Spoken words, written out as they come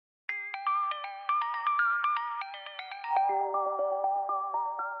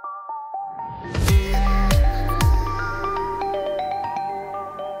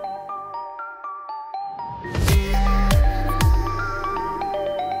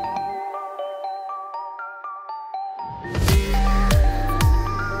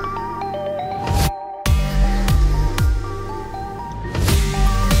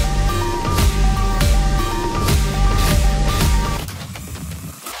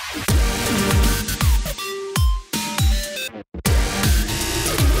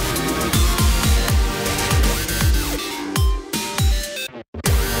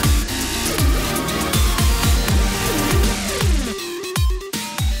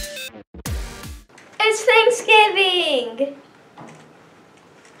It's Thanksgiving!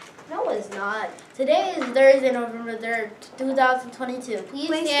 No, it's not. Today is Thursday, November 3rd, 2022. Please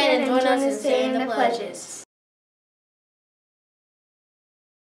stand and join us in saying the pledges.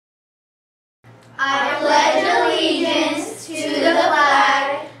 I pledge allegiance to the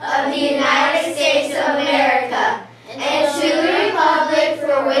flag of the United States of America and to the republic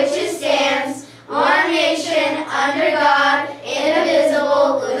for which it stands, one nation, under God,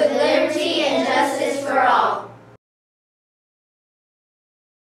 indivisible, with liberty and justice for all.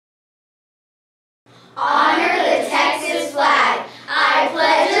 Honor the Texas flag. I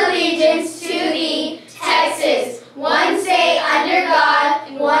pledge allegiance to thee, Texas, one state under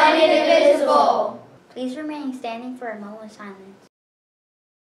God, one indivisible. Please remain standing for a moment of silence.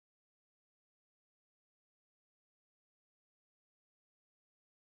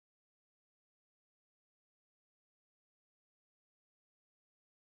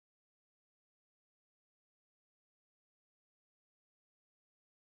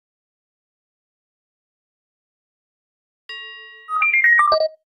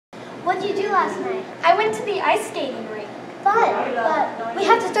 What did you do last night? I went to the ice skating rink. Fun, but we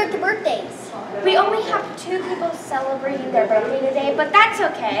have to start the birthdays. We only have 2 people celebrating their birthday today, but that's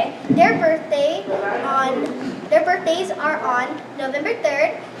okay. Their birthdays are on November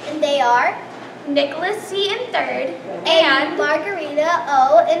 3rd, and they are Nicholas C. in 3rd, and Margarita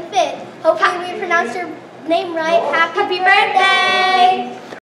O. in 5th. Hopefully we pronounced your name right. Happy birthday!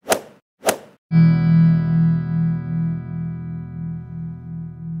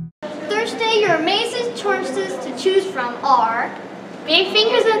 Thursday, your amazing choices to choose from are Big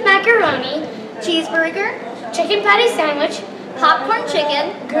fingers with macaroni, cheeseburger, chicken patty sandwich, popcorn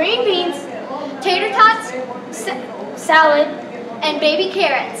chicken, green beans, tater tots, salad. and baby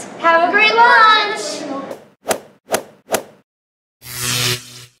carrots. Have a great lunch!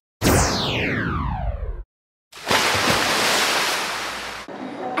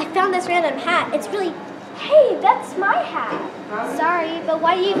 I found this random hat. It's really... Hey, that's my hat. Sorry, but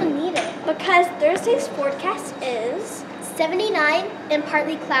why do you even need it? Because Thursday's forecast is 79 and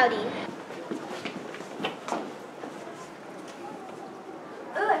partly cloudy.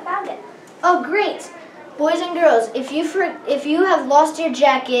 Ooh, I found it. Oh, great. Boys and girls, if you have lost your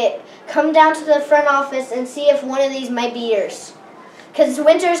jacket, come down to the front office and see if one of these might be yours. Because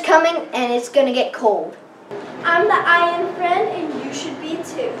winter's coming and it's going to get cold. I'm the Iron Friend, and you should be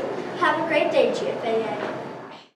too. Have a great day, GFAA.